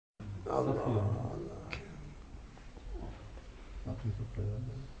أعوذ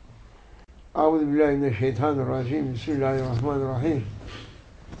بالله من الشيطان الرجيم. بسم الله الرحمن الرحيم.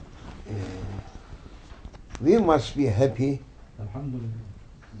 We must be happy.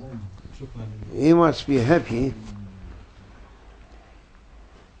 We must be happy.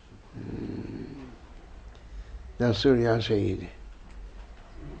 Nasır ya Seyyidi.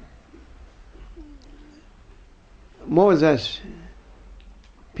 Moses,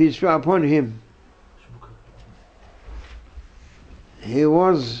 peace be upon him, he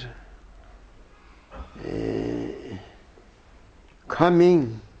was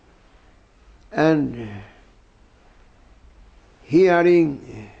coming and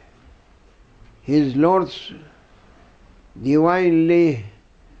hearing his Lord's divinely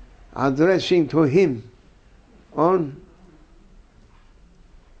addressing to him on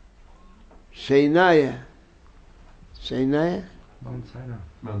Sinai. Sinai? Mount Sinai.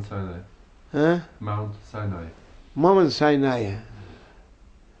 Mount Sinai. Huh? Mount Sinai. Mount Sinai.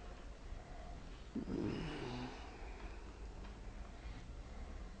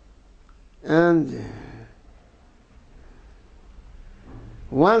 And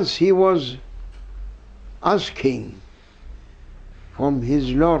once he was asking from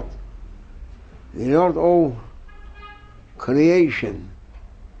his Lord, the Lord of creation,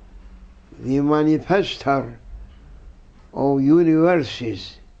 the manifester of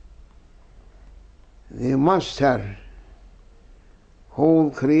universes, the master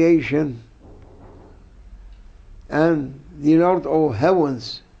whole creation, and the Lord of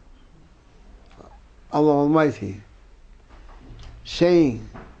heavens, Allah Almighty, saying,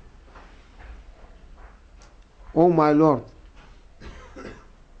 "O my Lord,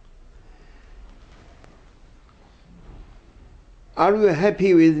 are you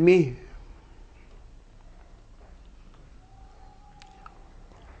happy with me?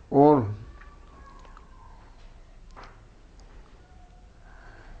 Or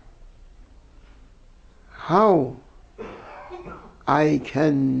how I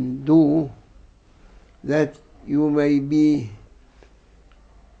can do that you may be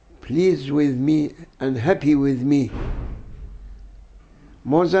pleased with me and happy with me?"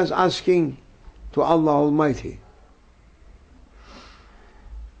 Moses asking to Allah Almighty.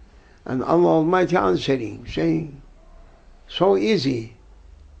 And Allah Almighty answering, saying, "So easy,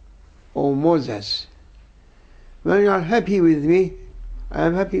 O Moses. When you are happy with me, I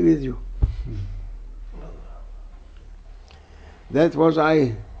am happy with you." That was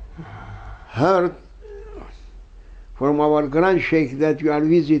I heard from our Grand Sheikh that you are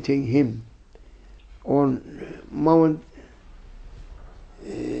visiting him on Mount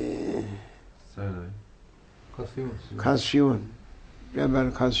Sinai. Kasyon,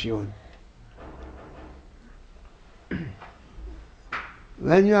 Jebel Kasyon.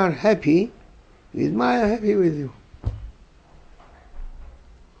 When you are happy with me, I am happy with you.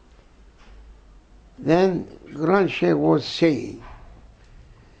 Then Grand Sheikh was saying,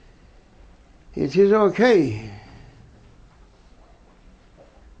 it is okay.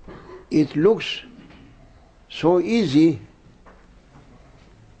 It looks so easy,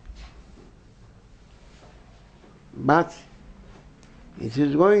 but it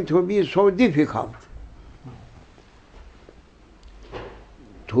is going to be so difficult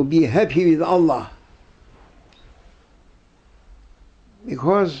to be happy with Allah,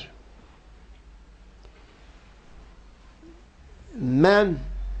 because man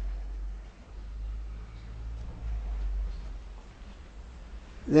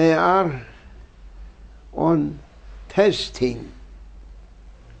they are on testing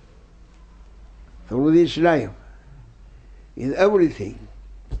through this life in everything,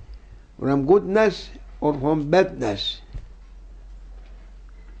 from goodness or from badness.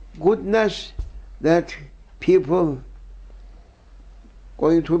 Goodness, that people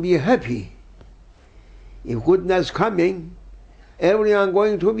going to be happy. If goodness coming, everyone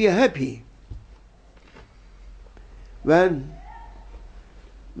going to be happy. When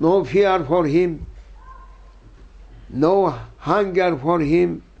no fear for him, no hunger for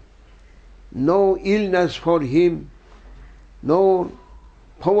him, no illness for him, no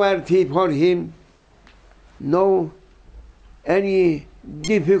poverty for him, no any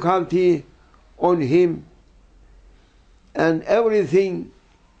difficulty on him, and everything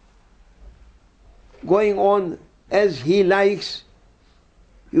going on as he likes,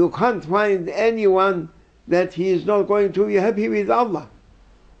 you can't find anyone that he is not going to be happy with Allah.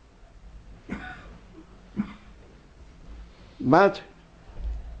 But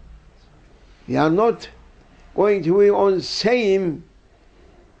we are not going to be on same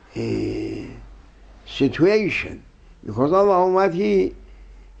situation, because Allah Almighty,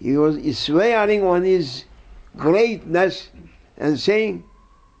 He was swearing on his greatness and saying,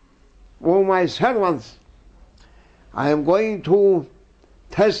 "O my servants, I am going to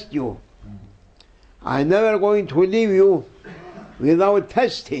test you. I am never going to leave you without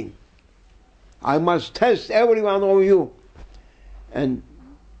testing. I must test every one of you." And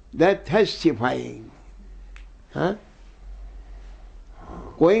that testifying,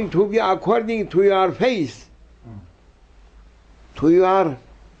 going to be according to your faith, to your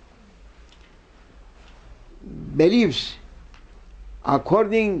beliefs,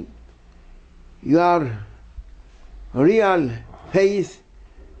 according your real faith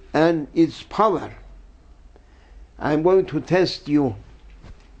and its power. I'm going to test you.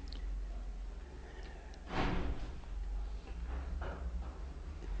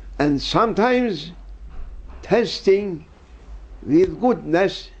 And sometimes testing with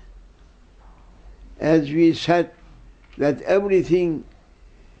goodness, as we said, that everything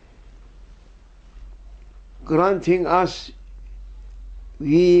granting us,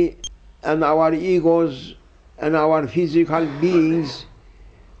 we and our egos and our physical beings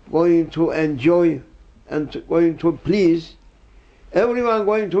going to enjoy and going to please, everyone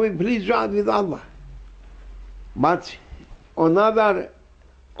going to be pleased with Allah. But on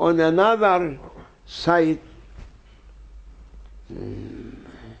another side,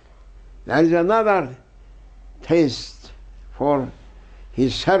 there is another test for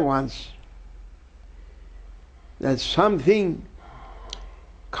his servants, that something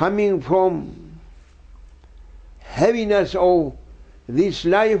coming from heaviness of this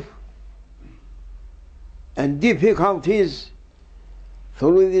life and difficulties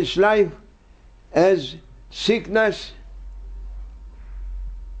through this life, as sickness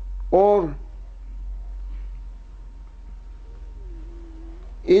or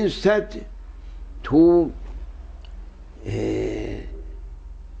instead to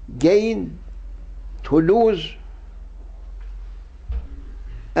gain, to lose,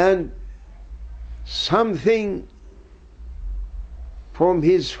 and something from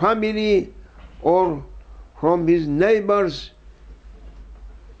his family or from his neighbors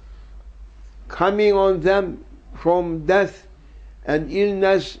coming on them from death and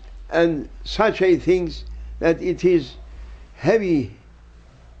illness and such a things that it is heavy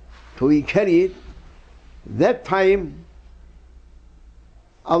to be carried. That time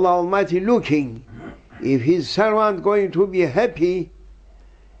Allah Almighty looking if his servant going to be happy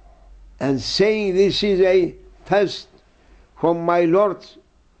and saying, "This is a test from my Lord,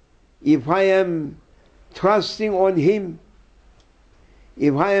 if I am trusting on him,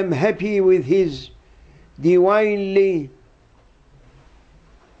 if I am happy with his divinely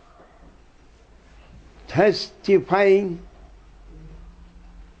testifying,"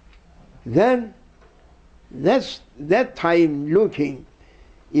 then that's that time looking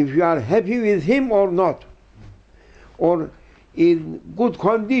if you are happy with him or not, or in good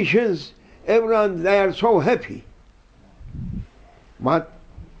conditions, everyone they are so happy. But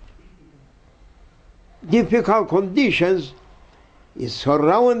difficult conditions is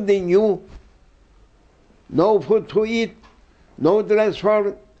surrounding you, no food to eat, no dress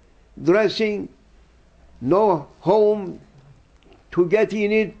for dressing, no home to get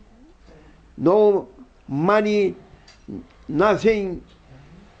in it, no money, nothing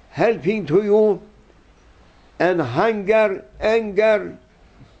helping to you, and hunger, anger,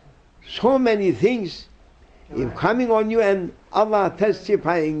 so many things if coming on you and Allah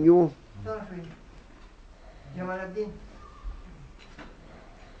testifying you.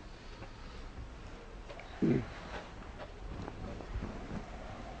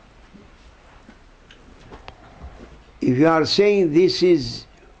 If you are saying this is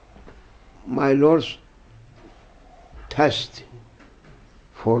my Lord's test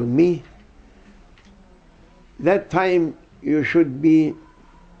for me, that time you should be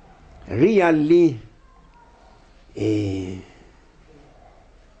really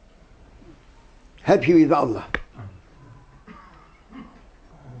happy with Allah.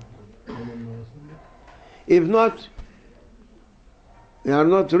 If not, you are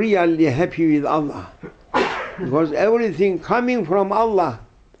not really happy with Allah, because everything coming from Allah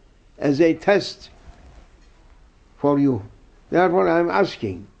as a test for you. Therefore I am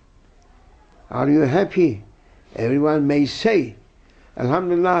asking, are you happy? Everyone may say,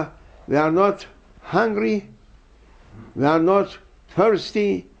 Alhamdulillah, we are not hungry, we are not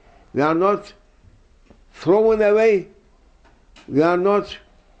thirsty, we are not thrown away, we are not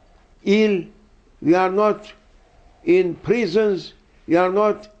ill, we are not in prisons, we are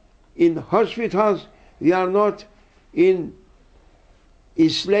not in hospitals, we are not in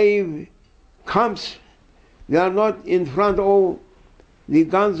slave camps, we are not in front of the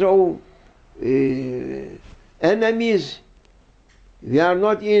guns of enemies. We are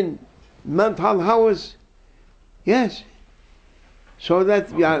not in mental house. Yes. So that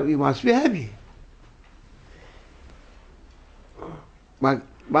we must be happy. But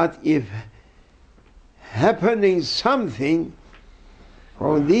if happening something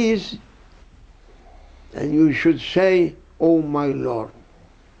from this, then you should say, "Oh my Lord,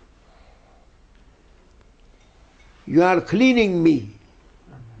 you are cleaning me,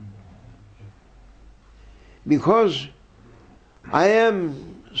 because I am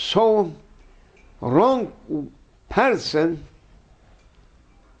so wrong person.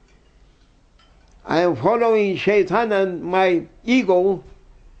 I am following shaitan and my ego,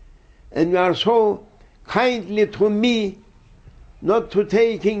 and you are so kindly to me, not to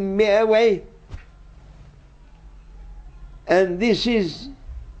taking me away. And this is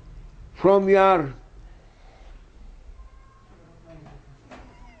from your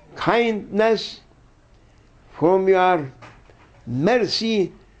kindness, from your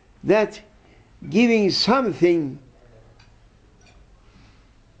mercy, that giving something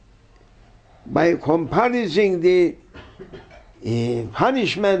by comparison the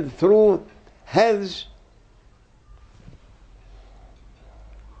punishment through hells,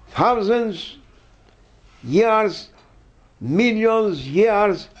 thousands years, millions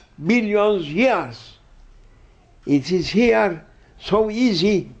years, billions years. It is here so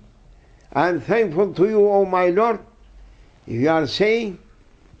easy. I am thankful to you, O my Lord. If you are saying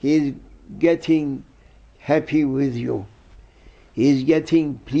He is getting happy with you, He is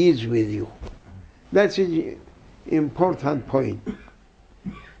getting pleased with you. That's an important point.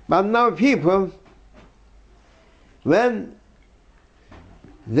 But now people, when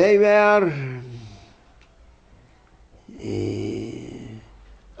they were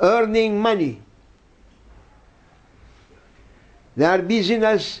earning money, their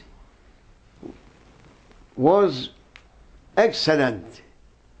business was excellent,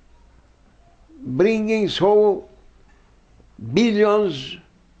 bringing so billions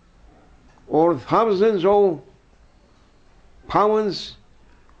or thousands of pounds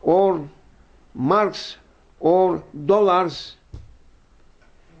or marks or dollars,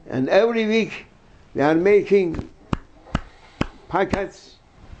 and every week they are making packets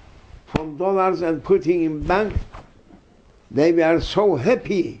from dollars and putting in bank. They were so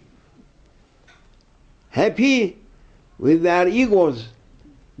happy with their egos.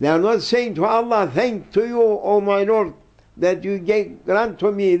 They are not saying to Allah, "Thank to you, O my Lord, that you grant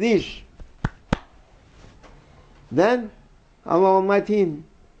to me this." Then Allah Almighty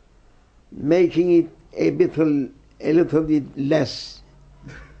making it a little bit less.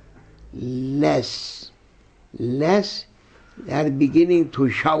 They are beginning to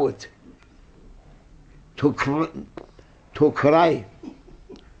shout, to cry.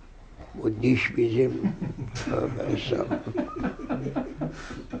 Bu diş bizim. Tövbe estağfurullah.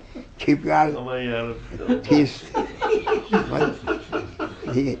 Keep your teeth.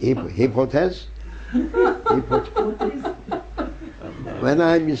 Hypothesis. When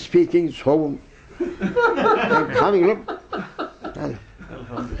I'm speaking, so I'm coming up.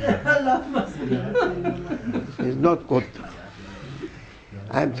 It's not good.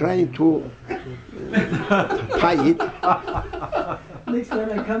 I'm trying to tie it. Next time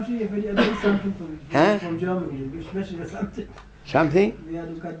I come to you, if you do something from Germany, especially something. Something? Yeah,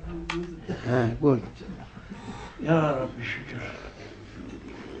 you can use it. Good. Ya Rabbi şükür.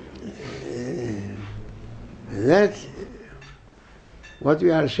 That what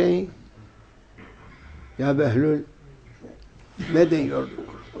we are saying, Ya Behlül, ne diyorduk?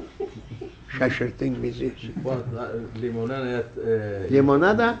 Şaşırttın bizi.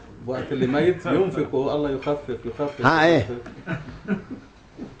 Limonada? وقت اللي ميت ينفقوا الله يخفف Ha,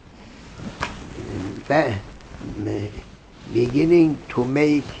 beginning to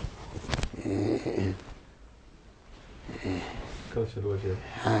make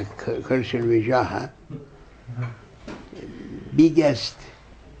كرش الوجاهة biggest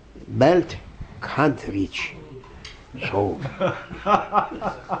belt can't reach. So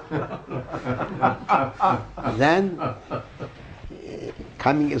then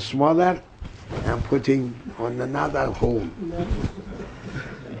coming smaller and putting on another hole.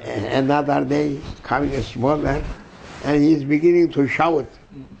 Another day coming smaller, and he's beginning to shout,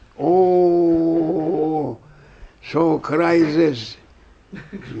 "Oh!" So cries,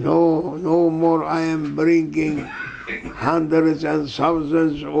 no more I am bringing hundreds and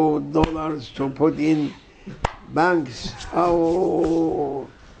thousands of dollars to put in banks. Oh,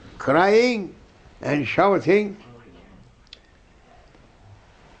 crying and shouting.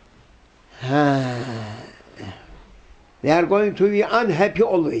 They are going to be unhappy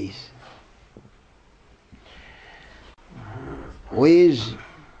always. Who is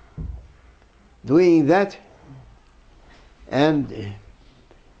doing that and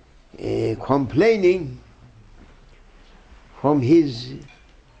complaining from his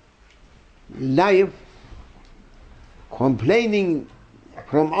life, complaining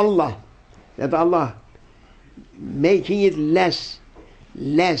from Allah, that Allah making it less,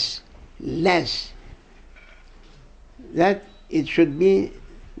 that it should be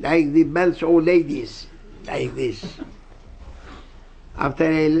like the belts old ladies, like this. After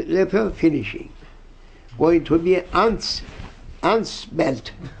a little finishing, going to be ants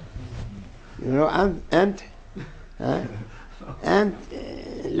belt. You know, ant,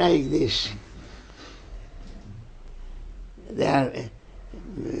 like this. They are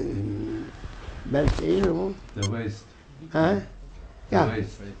belt, you know. The waist. Yeah. The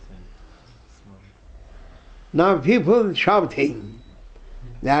waist. Now people shouting,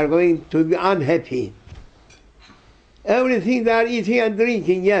 they are going to be unhappy. Everything they are eating and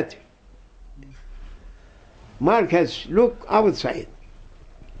drinking yet. Markets, look outside.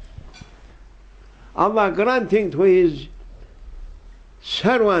 Allah granting to His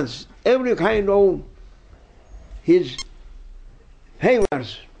servants every kind of His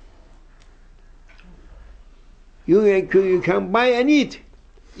favors. You can buy and eat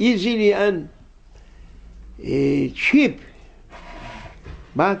easily and cheap,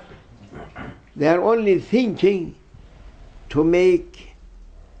 but they are only thinking to make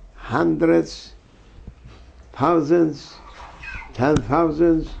hundreds, thousands,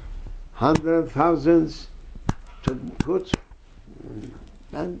 10,000s, 100,000s to put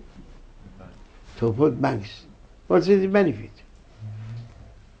banks. What is the benefit?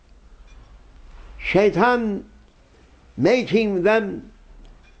 Shaitan making them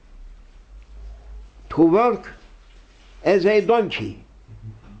to work as a donkey.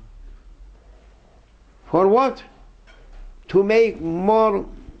 For what? To make more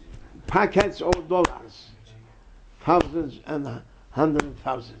packets of dollars, thousands and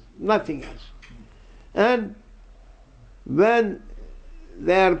 100,000, nothing else. And when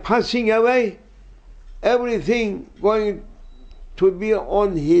they are passing away, everything going to be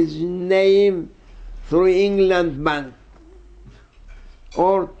on his name through England Bank,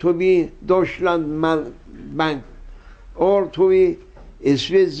 or to be Deutschland Bank, or to be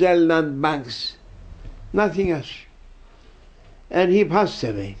Switzerland banks, nothing else. And he passed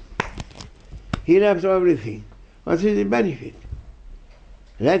away. He left everything. What is the benefit?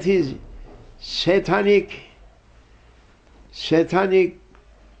 That is satanic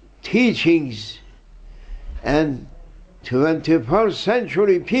teachings, and 21st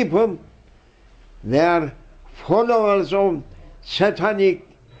century people, they are followers of satanic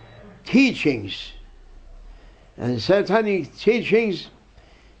teachings, and satanic teachings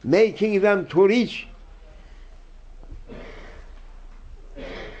making them to reach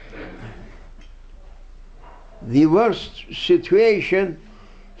the worst situation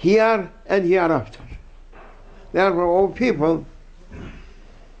here and hereafter. Therefore, all people,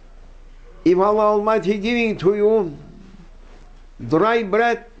 if Allah Almighty giving to you dry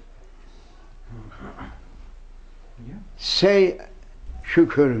bread, say,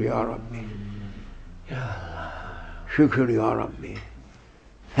 Shukr Ya Rabbi. Shukr Ya Rabbi.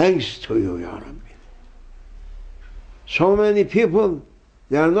 Thanks to you, Ya Rabbi. So many people,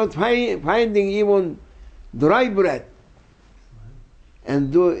 they are not finding even dry bread.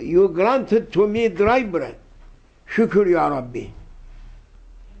 And you granted to me dry bread. Shukr Ya Rabbi.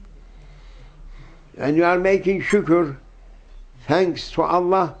 And you are making shukr, thanks to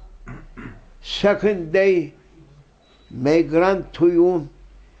Allah. Second day, may grant to you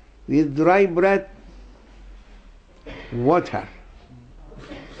with dry bread, water.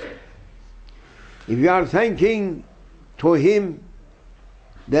 If you are thanking to Him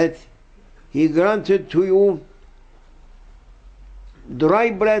that He granted to you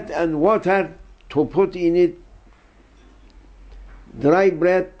dry bread and water to put in it, dry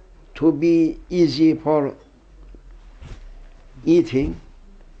bread to be easy for eating,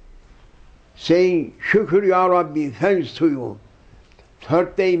 saying, Shukr Ya Rabbi, thanks to you.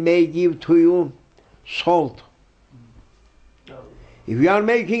 Third day may give to you salt. If you are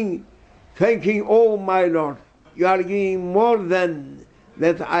thanking, oh my Lord, you are giving more than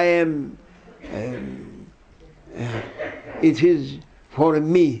that I am, it is for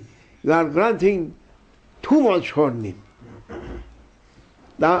me. You are granting too much for me.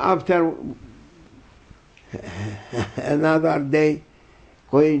 Now after another day,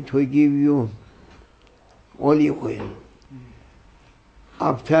 going to give you olive oil.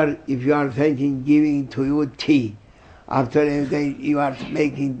 After, if you are thinking, giving to you tea. After you are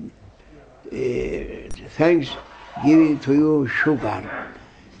making thanks, giving to you sugar.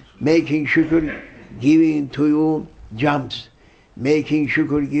 Making shukr, giving to you jams. Making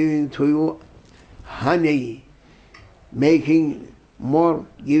shukr, giving to you honey. Making more,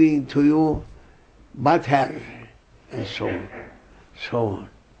 giving to you butter, and so on, so on,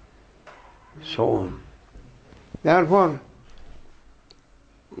 so on. Therefore,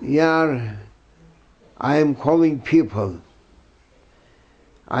 I am calling people.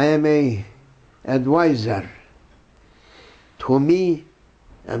 I am a advisor to me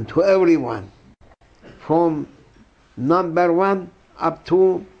and to everyone, from number one up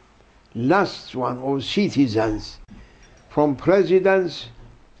to last one of citizens, from presidents,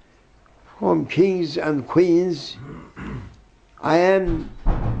 from kings and queens. I am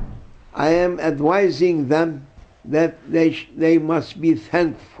advising them that they must be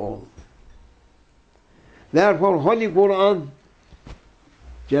thankful. Therefore, Holy Quran,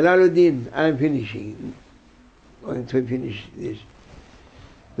 Jalaluddin, I'm finishing, going to finish this.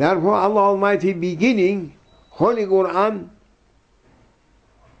 Therefore, Allah Almighty beginning Holy Quran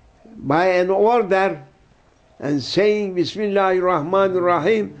by an order and saying Bismillahir Rahmanir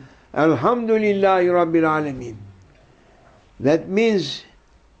Rahim, Alhamdulillahi Rabbil Alameen. That means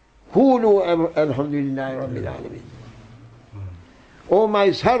Kulu Alhamdulillahi Rabbil Alameen. O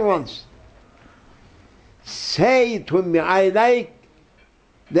my servants, say to me, I like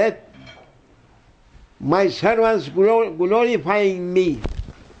that my servants glorifying me.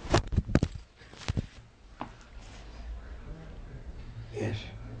 Yes.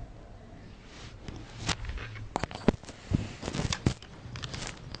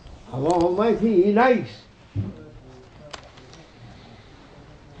 Allah Almighty, He likes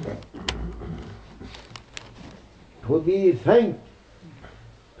to be thanked,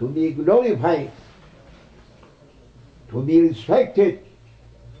 to be glorified, to be respected,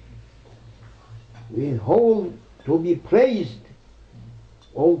 to be praised,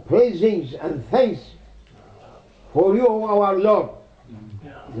 all praisings and thanks for you, our Lord.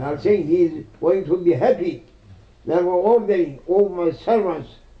 They are saying He is going to be happy. Therefore, ordering all my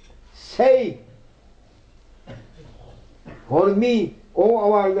servants, say for me, O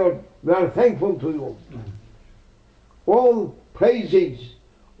our Lord, we are thankful to you. All praisings,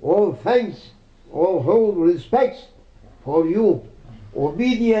 all thanks, all whole respects for you,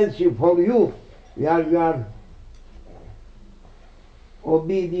 obedience for you. We are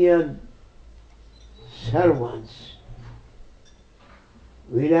obedient servants.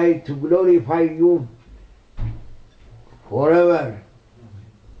 We like to glorify you forever,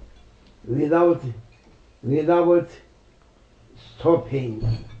 without stopping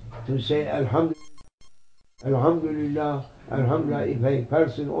to say Alhamdulillah, Alhamdulillah, Alhamdulillah. If a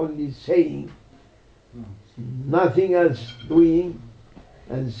person only saying, nothing else doing,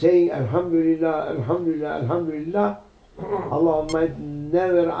 and saying Alhamdulillah, Alhamdulillah, Alhamdulillah, Allah might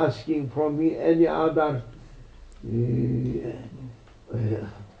never asking from me any other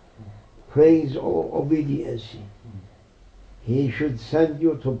praise or obedience. He should send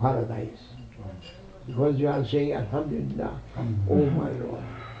you to paradise, because you are saying Alhamdulillah, oh my Lord,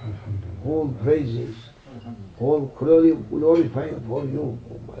 all praises, all glorifying for you,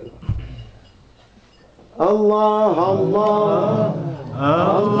 oh my Lord. Allah, Allah,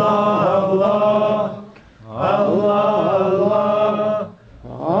 Allah, Allah, Allah,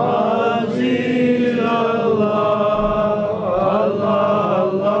 Allah, Aziz Allah,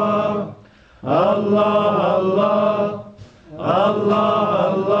 Allah, Allah,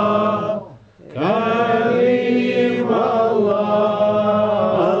 Allah, Kareem Allah,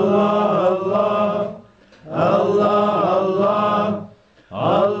 Allah, Allah,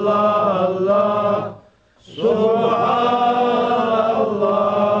 Subhanallah,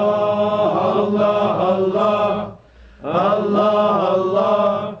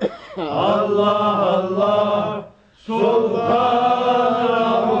 Allah, Subhanallah.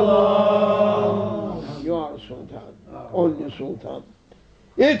 You are Sultan, only Sultan,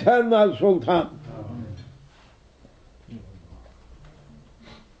 eternal Sultan.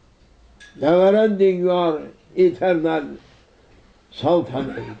 Never ending, you are eternal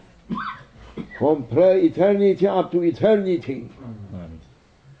Sultan. From pre-eternity up to eternity.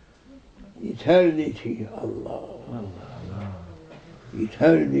 Eternity, Allah.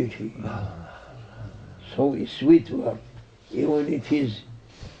 Eternity. So a sweet word, even it is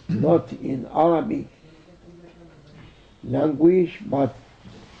not in Arabic language, but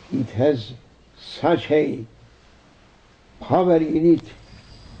it has such a power in it.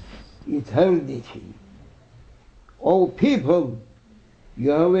 Eternity. O people,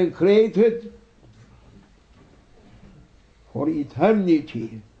 you have been created for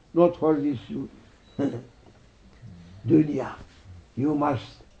eternity, not for this dunya. You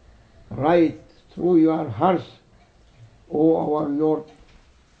must write through your hearts, O our Lord,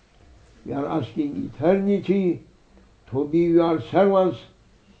 we are asking eternity to be your servants,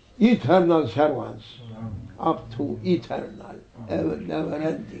 eternal servants, up to eternal, never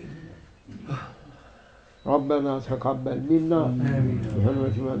ending. ربنا تقبل منا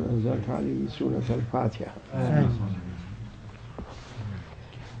بحرمة من أنزلت عليه سورة الفاتحة.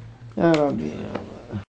 يا ربي يا رب.